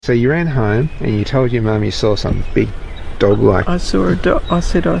So you ran home and you told your mum you saw some big dog-like... I saw a dog.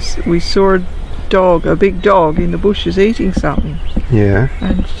 We saw a dog, a big dog in the bushes eating something. Yeah.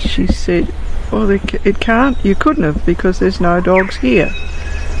 And she said, well, you couldn't have, because there's no dogs here.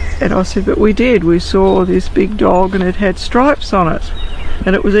 And I said, but we did. We saw this big dog and it had stripes on it.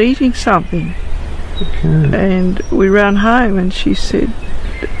 And it was eating something. Okay. And we ran home and she said,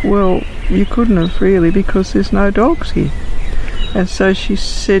 well, you couldn't have really, because there's no dogs here. And so she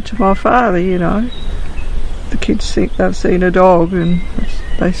said to my father, the kids think they've seen a dog and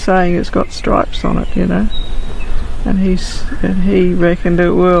they're saying it's got stripes on it, And he reckoned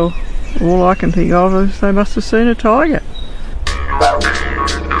that, well, all I can think of is they must have seen a tiger.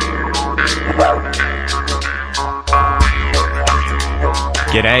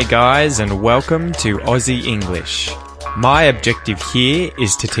 G'day guys, and welcome to Aussie English. My objective here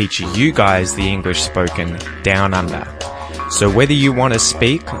is to teach you guys the English spoken down under. So whether you want to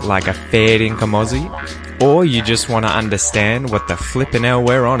speak like a fair dinkum Aussie, or you just want to understand what the flippin' hell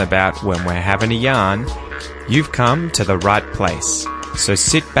we're on about when we're having a yarn, you've come to the right place. So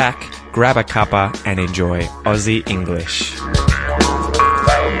sit back, grab a cuppa and enjoy Aussie English.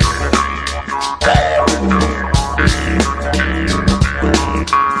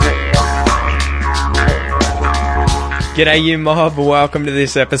 G'day you mob, welcome to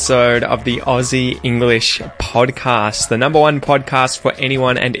this episode of the Aussie English podcast, the number one podcast for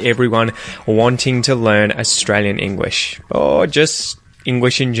anyone and everyone wanting to learn Australian English, or just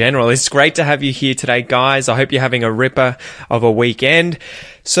English in general. It's great to have you here today, guys. I hope you're having a ripper of a weekend.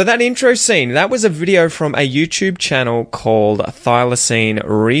 So that intro scene, that was a video from a YouTube channel called Thylacine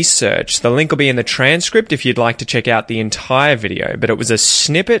Research. The link will be in the transcript if you'd like to check out the entire video, but it was a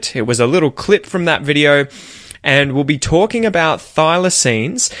snippet, it was a little clip from that video. And we'll be talking about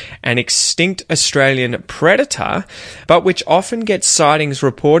thylacines, an extinct Australian predator, but which often gets sightings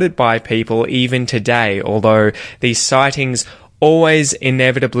reported by people even today, although these sightings always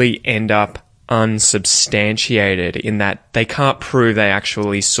inevitably end up unsubstantiated in that they can't prove they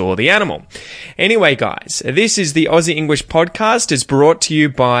actually saw the animal. Anyway, guys, this is the Aussie English podcast. It's brought to you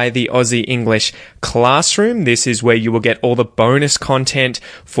by the Aussie English Classroom. This is where you will get all the bonus content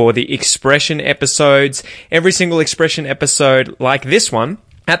for the expression episodes. Every single expression episode like this one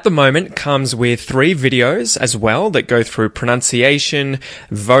at the moment comes with 3 videos as well that go through pronunciation,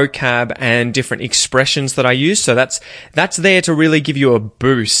 vocab, and different expressions that I use. So that's there to really give you a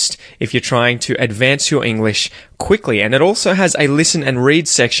boost if you're trying to advance your English quickly. And it also has a listen and read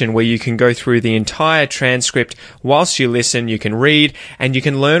section where you can go through the entire transcript whilst you listen, you can read, and you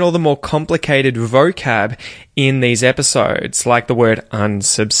can learn all the more complicated vocab in these episodes, like the word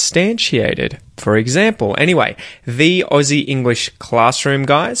unsubstantiated, for example. Anyway, the Aussie English Classroom,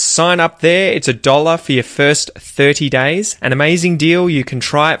 guys. Sign up there. It's $1 for your first 30 days. An amazing deal. You can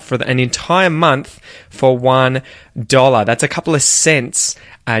try it for an entire month for $1. That's a couple of cents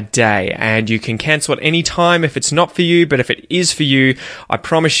a day, and you can cancel at any time if it's not for you, but if it is for you, I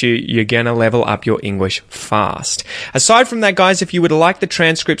promise you're gonna level up your English fast. Aside from that, guys, if you would like the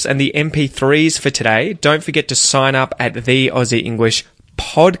transcripts and the MP3s for today, don't forget to sign up at the Aussie English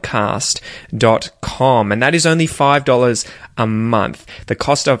podcast.com, and that is only $5 a month, the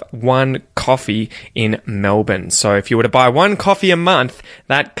cost of one coffee in Melbourne. So if you were to buy one coffee a month,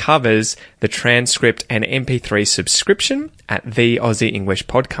 that covers the transcript and MP3 subscription at the Aussie English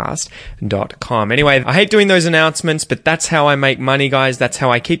podcast.com. Anyway, I hate doing those announcements, but that's how I make money, guys. That's how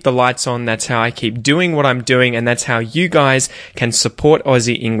I keep the lights on. That's how I keep doing what I'm doing. And that's how you guys can support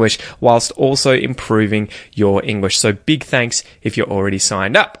Aussie English whilst also improving your English. So big thanks if you're already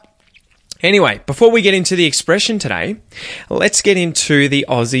signed up. Anyway, before we get into the expression today, let's get into the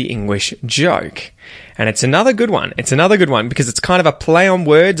Aussie English joke. And it's another good one. It's another good one because it's kind of a play on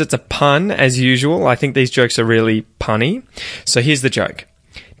words. It's a pun, as usual. I think these jokes are really punny. So here's the joke.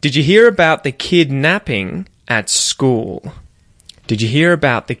 Did you hear about the kidnapping at school? Did you hear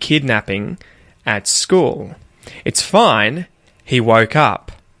about the kidnapping at school? It's fine. He woke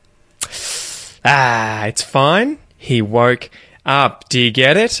up. It's fine. He woke up. Do you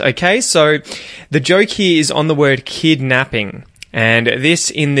get it? Okay, so the joke here is on the word kidnapping. And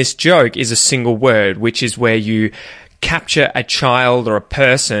in this joke is a single word, which is where you capture a child or a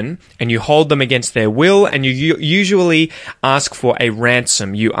person and you hold them against their will, and you usually ask for a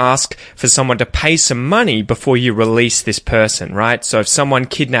ransom. You ask for someone to pay some money before you release this person, right? So if someone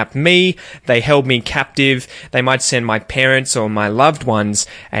kidnapped me, they held me captive, they might send my parents or my loved ones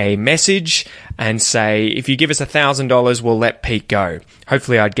a message and say, if you give us $1,000, we'll let Pete go.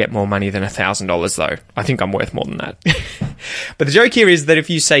 Hopefully I'd get more money than $1,000 though. I think I'm worth more than that. But the joke here is that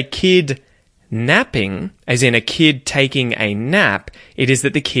if you say kidnapping, napping, as in a kid taking a nap, it is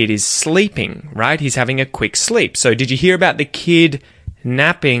that the kid is sleeping, right? He's having a quick sleep. So did you hear about the kid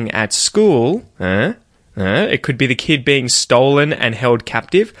napping at school? It could be the kid being stolen and held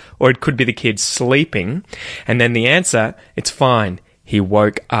captive, or it could be the kid sleeping. And then the answer, it's fine. He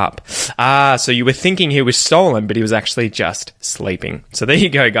woke up. So you were thinking he was stolen, but he was actually just sleeping. So there you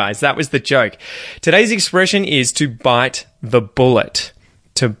go, guys. That was the joke. Today's expression is to bite the bullet.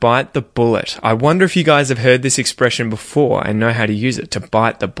 To bite the bullet. I wonder if you guys have heard this expression before and know how to use it, to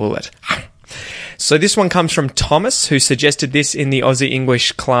bite the bullet. So this one comes from Thomas, who suggested this in the Aussie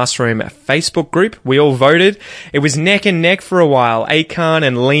English Classroom Facebook group. We all voted. It was neck and neck for a while. Akan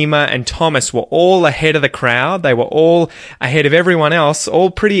and Lima and Thomas were all ahead of the crowd. They were all ahead of everyone else, all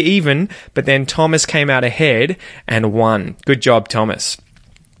pretty even, but then Thomas came out ahead and won. Good job, Thomas.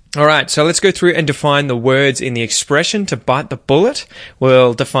 All right, so let's go through and define the words in the expression to bite the bullet.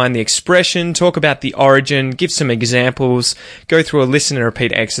 We'll define the expression, talk about the origin, give some examples, go through a listen and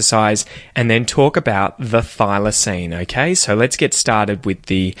repeat exercise, and then talk about the thylacine, okay? So let's get started with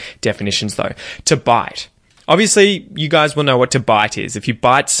the definitions though. To bite. Obviously, you guys will know what to bite is. If you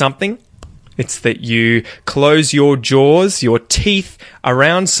bite something, it's that you close your jaws, your teeth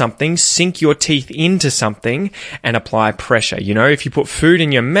around something, sink your teeth into something, and apply pressure. You know, if you put food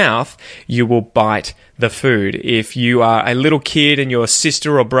in your mouth, you will bite the food. If you are a little kid and your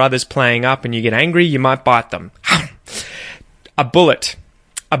sister or brother's playing up and you get angry, you might bite them. A bullet.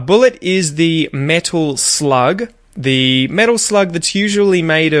 A bullet is the metal slug. The metal slug that's usually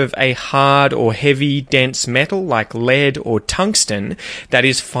made of a hard or heavy, dense metal like lead or tungsten that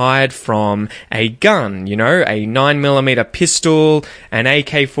is fired from a gun, you know, a 9mm pistol, an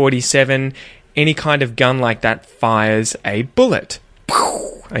AK-47, any kind of gun like that fires a bullet.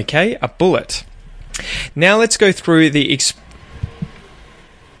 Okay, a bullet. Now let's go through the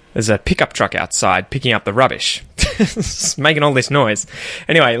There's a pickup truck outside picking up the rubbish. It's making all this noise.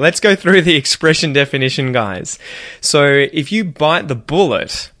 Anyway, let's go through the expression definition, guys. So if you bite the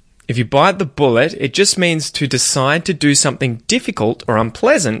bullet, it just means to decide to do something difficult or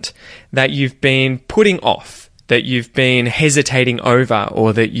unpleasant that you've been putting off, that you've been hesitating over,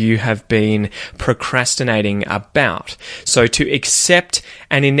 or that you have been procrastinating about. So to accept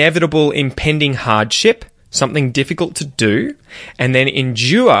an inevitable impending hardship, something difficult to do, and then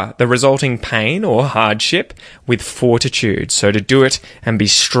endure the resulting pain or hardship with fortitude. So to do it and be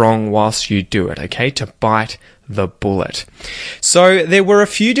strong whilst you do it, okay? To bite the bullet. So there were a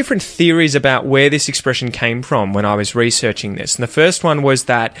few different theories about where this expression came from when I was researching this. And the first one was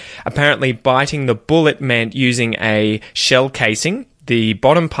that apparently biting the bullet meant using a shell casing, the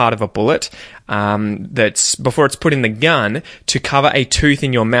bottom part of a bullet, that's before it's put in the gun, to cover a tooth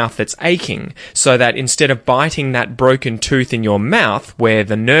in your mouth that's aching, so that instead of biting that broken tooth in your mouth where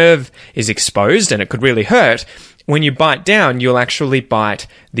the nerve is exposed and it could really hurt, when you bite down, you'll actually bite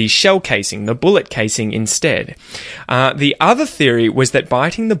the shell casing, the bullet casing instead. The other theory was that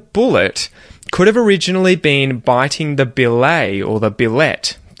biting the bullet could have originally been biting the billet or the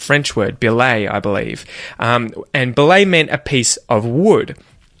billet, French word, billet, I believe. And billet meant a piece of wood.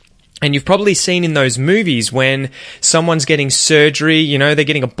 And you've probably seen in those movies when someone's getting surgery, you know, they're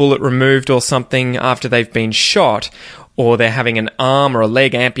getting a bullet removed or something after they've been shot, or they're having an arm or a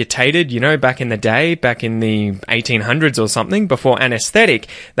leg amputated, you know, back in the day, back in the 1800s or something, before anesthetic,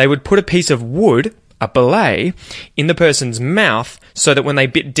 they would put a piece of wood, a billet, in the person's mouth so that when they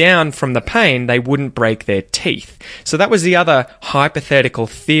bit down from the pain, they wouldn't break their teeth. So that was the other hypothetical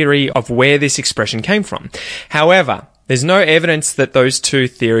theory of where this expression came from. However, there's no evidence that those two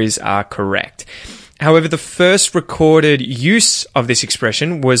theories are correct. However, the first recorded use of this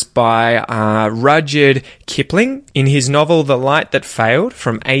expression was by Rudyard Kipling in his novel The Light That Failed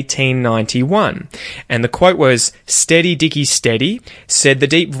from 1891. And the quote was, "Steady, Dickie, steady, said the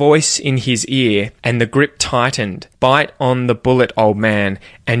deep voice in his ear, and the grip tightened. Bite on the bullet, old man,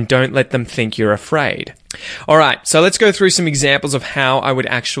 and don't let them think you're afraid." All right, so let's go through some examples of how I would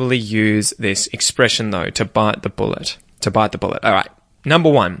actually use this expression, though, to bite the bullet. To bite the bullet. All right.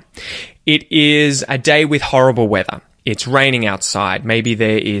 Number one, it is a day with horrible weather. It's raining outside. Maybe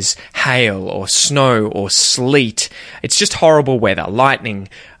there is hail or snow or sleet. It's just horrible weather, lightning,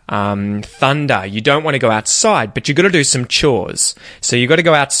 thunder. You don't want to go outside, but you've got to do some chores. So you've got to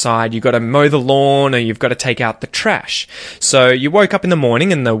go outside, you've got to mow the lawn, or you've got to take out the trash. So you woke up in the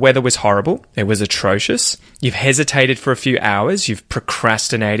morning and the weather was horrible. It was atrocious. You've hesitated for a few hours. You've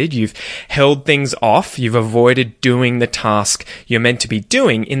procrastinated. You've held things off. You've avoided doing the task you're meant to be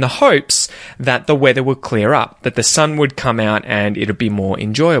doing in the hopes that the weather would clear up, that the sun would come out and it would be more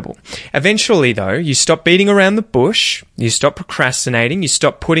enjoyable. Eventually, though, you stop beating around the bush. You stop procrastinating. You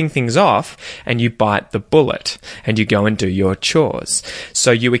stop putting putting things off and you bite the bullet and you go and do your chores.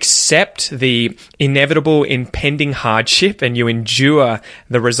 So you accept the inevitable impending hardship and you endure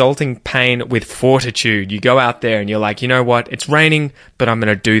the resulting pain with fortitude. You go out there and you're like, you know what? It's raining, but I'm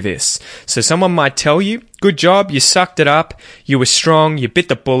going to do this. So someone might tell you, good job, you sucked it up, you were strong, you bit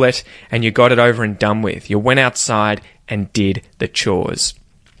the bullet, and you got it over and done with. You went outside and did the chores.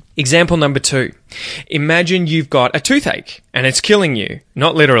 Example number 2. Imagine you've got a toothache and it's killing you.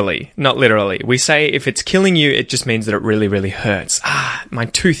 Not literally. We say if it's killing you, it just means that it really, really hurts. My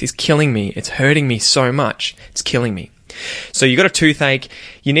tooth is killing me. It's hurting me so much. It's killing me. So you got a toothache,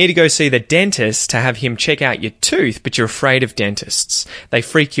 you need to go see the dentist to have him check out your tooth, but you're afraid of dentists. They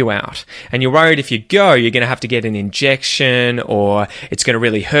freak you out. And you're worried if you go, you're going to have to get an injection or it's going to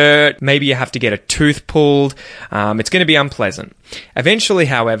really hurt. Maybe you have to get a tooth pulled. It's going to be unpleasant. Eventually,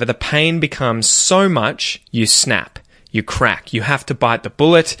 however, the pain becomes so much, you snap. You crack. You have to bite the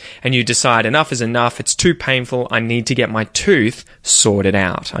bullet and you decide enough is enough. It's too painful. I need to get my tooth sorted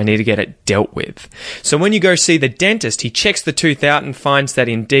out. I need to get it dealt with. So when you go see the dentist, he checks the tooth out and finds that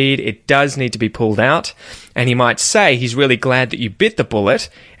indeed it does need to be pulled out. And he might say he's really glad that you bit the bullet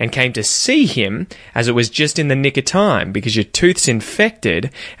and came to see him as it was just in the nick of time because your tooth's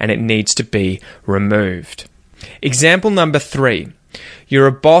infected and it needs to be removed. Example number 3. You're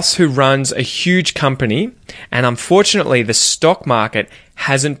a boss who runs a huge company and unfortunately the stock market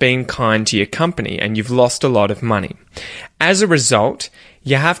hasn't been kind to your company and you've lost a lot of money. As a result,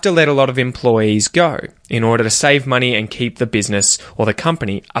 you have to let a lot of employees go in order to save money and keep the business or the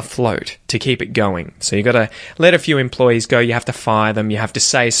company afloat, to keep it going. So you've got to let a few employees go. You have to fire them. You have to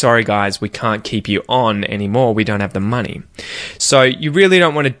say, sorry guys, we can't keep you on anymore. We don't have the money. So you really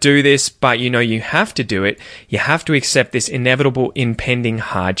don't want to do this, but you know you have to do it. You have to accept this inevitable impending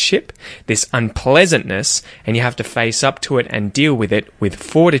hardship, this unpleasantness, and you have to face up to it and deal with it with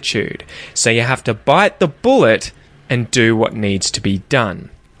fortitude. So you have to bite the bullet and do what needs to be done.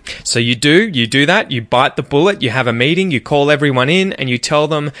 So you do that, you bite the bullet, you have a meeting, you call everyone in, and you tell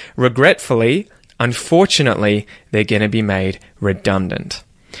them, regretfully, unfortunately, they're going to be made redundant.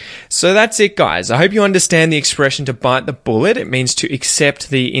 So that's it, guys. I hope you understand the expression to bite the bullet. It means to accept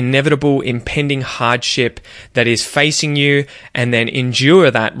the inevitable impending hardship that is facing you and then endure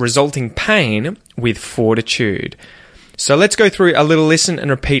that resulting pain with fortitude. So let's go through a little listen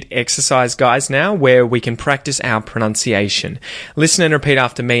and repeat exercise, guys, now, where we can practice our pronunciation. Listen and repeat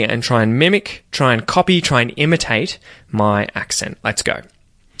after me and try and mimic, try and copy, try and imitate my accent. Let's go.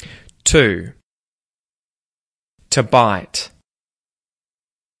 2. To bite.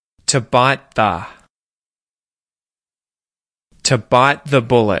 To bite the. To bite the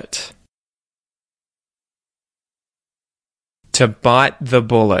bullet. To bite the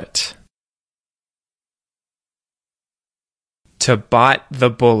bullet. To bite the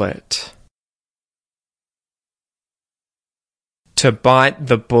bullet. To bite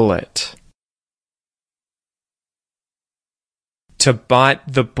the bullet. To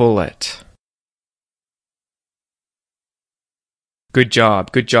bite the bullet. Good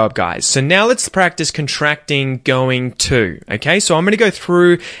job, guys. So now let's practice contracting going to. Okay, so I'm going to go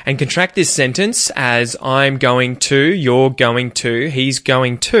through and contract this sentence as I'm going to, you're going to, he's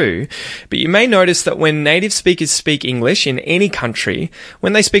going to. But you may notice that when native speakers speak English in any country,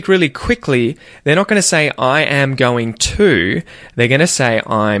 when they speak really quickly, they're not going to say I am going to, they're going to say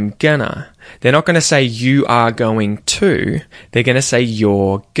I'm gonna. They're not going to say you are going to, they're going to say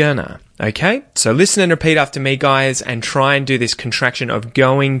you're gonna. Okay, so listen and repeat after me, guys, and try and do this contraction of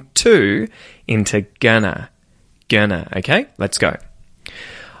going to into gonna. Gonna, okay? Let's go.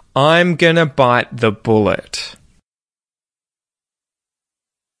 I'm gonna bite the bullet.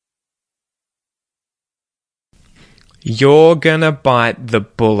 You're gonna bite the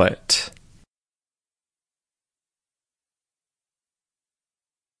bullet.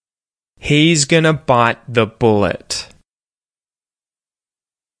 He's gonna bite the bullet.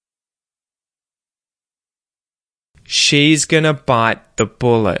 She's gonna bite the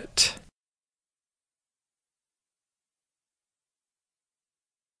bullet.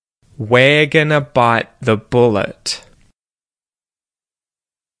 We're gonna bite the bullet.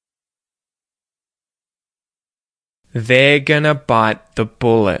 They're gonna bite the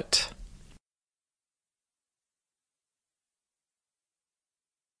bullet.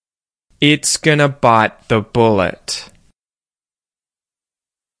 It's gonna bite the bullet.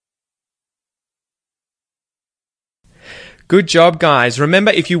 Good job, guys.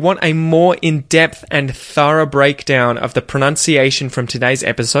 Remember, if you want a more in-depth and thorough breakdown of the pronunciation from today's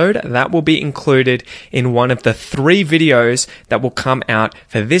episode, that will be included in one of the 3 videos that will come out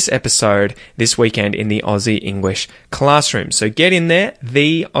for this episode this weekend in the Aussie English Classroom. So get in there,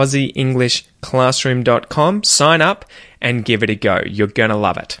 theaussieenglishclassroom.com, sign up and give it a go. You're going to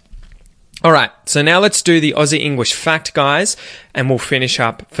love it. All right, so now let's do the Aussie English fact, guys, and we'll finish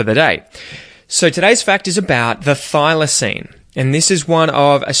up for the day. So today's fact is about the thylacine, and this is one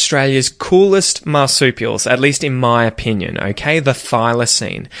of Australia's coolest marsupials, at least in my opinion, okay? The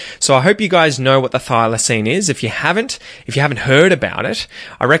thylacine. So I hope you guys know what the thylacine is. If you haven't heard about it,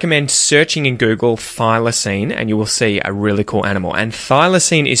 I recommend searching in Google thylacine, and you will see a really cool animal. And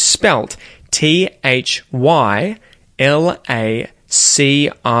thylacine is spelt Thylacine.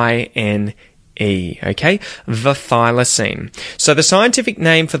 Okay, the thylacine. So the scientific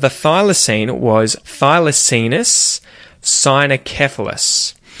name for the thylacine was Thylacinus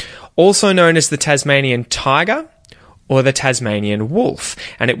cynocephalus, also known as the Tasmanian tiger or the Tasmanian wolf,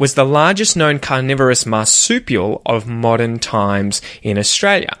 and it was the largest known carnivorous marsupial of modern times in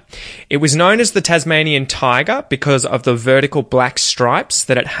Australia. It was known as the Tasmanian tiger because of the vertical black stripes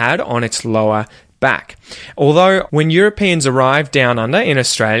that it had on its lower back. Although when Europeans arrived down under in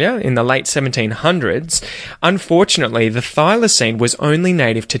Australia in the late 1700s, unfortunately the thylacine was only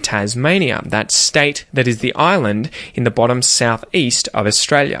native to Tasmania, that state that is the island in the bottom southeast of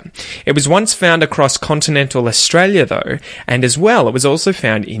Australia. It was once found across continental Australia though, and as well it was also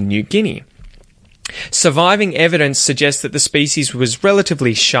found in New Guinea. Surviving evidence suggests that the species was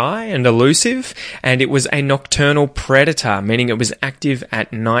relatively shy and elusive, and it was a nocturnal predator, meaning it was active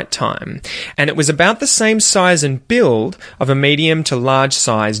at night time. And it was about the same size and build of a medium to large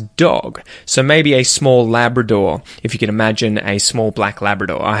sized dog. So maybe a small Labrador, if you can imagine a small black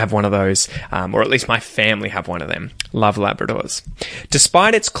Labrador. I have one of those, or at least my family have one of them. Love Labradors.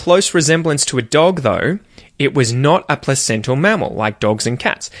 Despite its close resemblance to a dog though, it was not a placental mammal like dogs and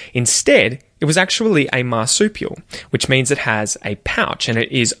cats. Instead, it was actually a marsupial, which means it has a pouch, and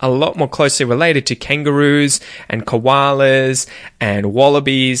it is a lot more closely related to kangaroos and koalas and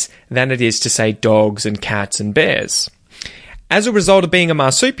wallabies than it is to, say, dogs and cats and bears. As a result of being a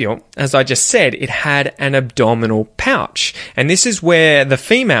marsupial, as I just said, it had an abdominal pouch. And this is where the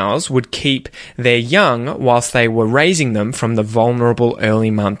females would keep their young whilst they were raising them from the vulnerable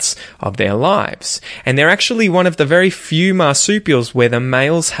early months of their lives. And they're actually one of the very few marsupials where the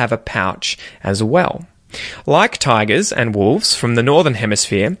males have a pouch as well. Like tigers and wolves from the northern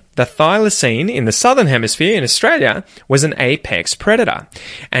hemisphere, the thylacine in the southern hemisphere in Australia was an apex predator.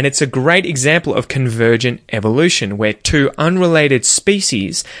 And it's a great example of convergent evolution where 2 unrelated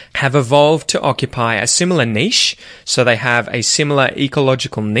species have evolved to occupy a similar niche. So they have a similar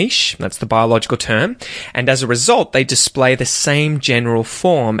ecological niche, that's the biological term, and as a result they display the same general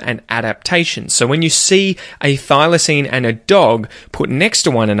form and adaptation. So when you see a thylacine and a dog put next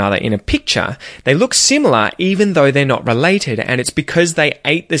to one another in a picture, they look similar even though they're not related, and it's because they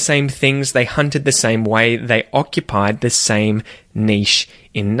ate the same things, they hunted the same way, they occupied the same niche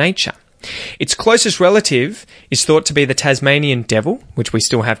in nature. Its closest relative is thought to be the Tasmanian devil, which we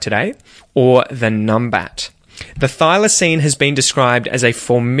still have today, or the numbat. The thylacine has been described as a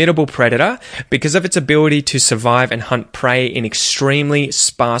formidable predator because of its ability to survive and hunt prey in extremely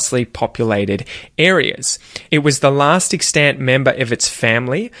sparsely populated areas. It was the last extant member of its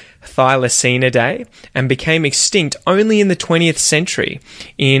family, Thylacinidae, and became extinct only in the 20th century,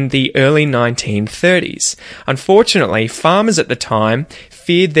 in the early 1930s. Unfortunately, farmers at the time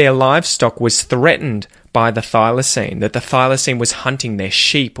feared their livestock was threatened by the thylacine, that the thylacine was hunting their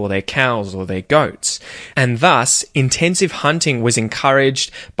sheep or their cows or their goats. And thus, intensive hunting was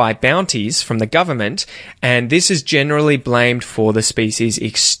encouraged by bounties from the government, and this is generally blamed for the species'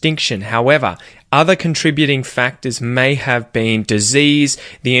 extinction. However, other contributing factors may have been disease,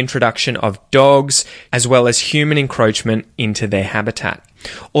 the introduction of dogs, as well as human encroachment into their habitat.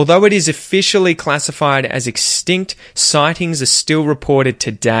 Although it is officially classified as extinct, sightings are still reported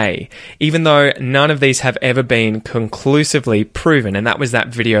today, even though none of these have ever been conclusively proven, and that was that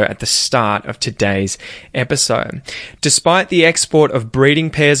video at the start of today's episode. Despite the export of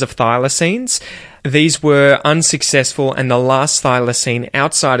breeding pairs of thylacines, these were unsuccessful, and the last thylacine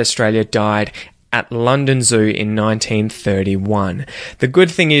outside Australia died at London Zoo in 1931. The good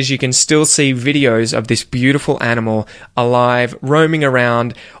thing is you can still see videos of this beautiful animal alive, roaming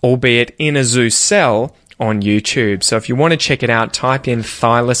around, albeit in a zoo cell, on YouTube. So if you want to check it out, type in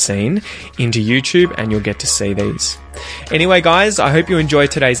thylacine into YouTube and you'll get to see these. Anyway, guys, I hope you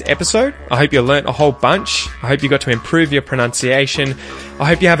enjoyed today's episode. I hope you learnt a whole bunch. I hope you got to improve your pronunciation. I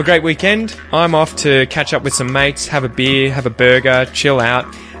hope you have a great weekend. I'm off to catch up with some mates, have a beer, have a burger, chill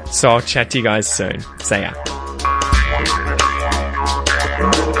out. So I'll chat to you guys soon. See ya.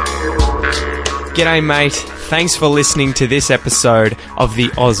 G'day, mate. Thanks for listening to this episode of the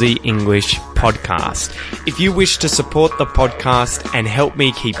Aussie English Podcast. If you wish to support the podcast and help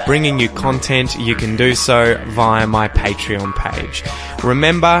me keep bringing you content, you can do so via my Patreon page.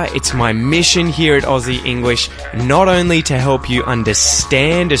 Remember, it's my mission here at Aussie English not only to help you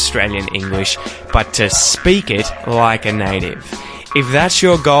understand Australian English, but to speak it like a native. If that's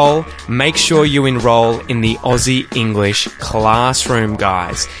your goal, make sure you enroll in the Aussie English Classroom,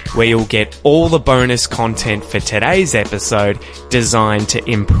 guys, where you'll get all the bonus content for today's episode designed to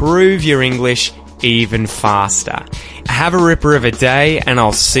improve your English even faster. Have a ripper of a day, and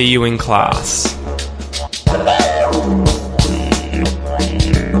I'll see you in class.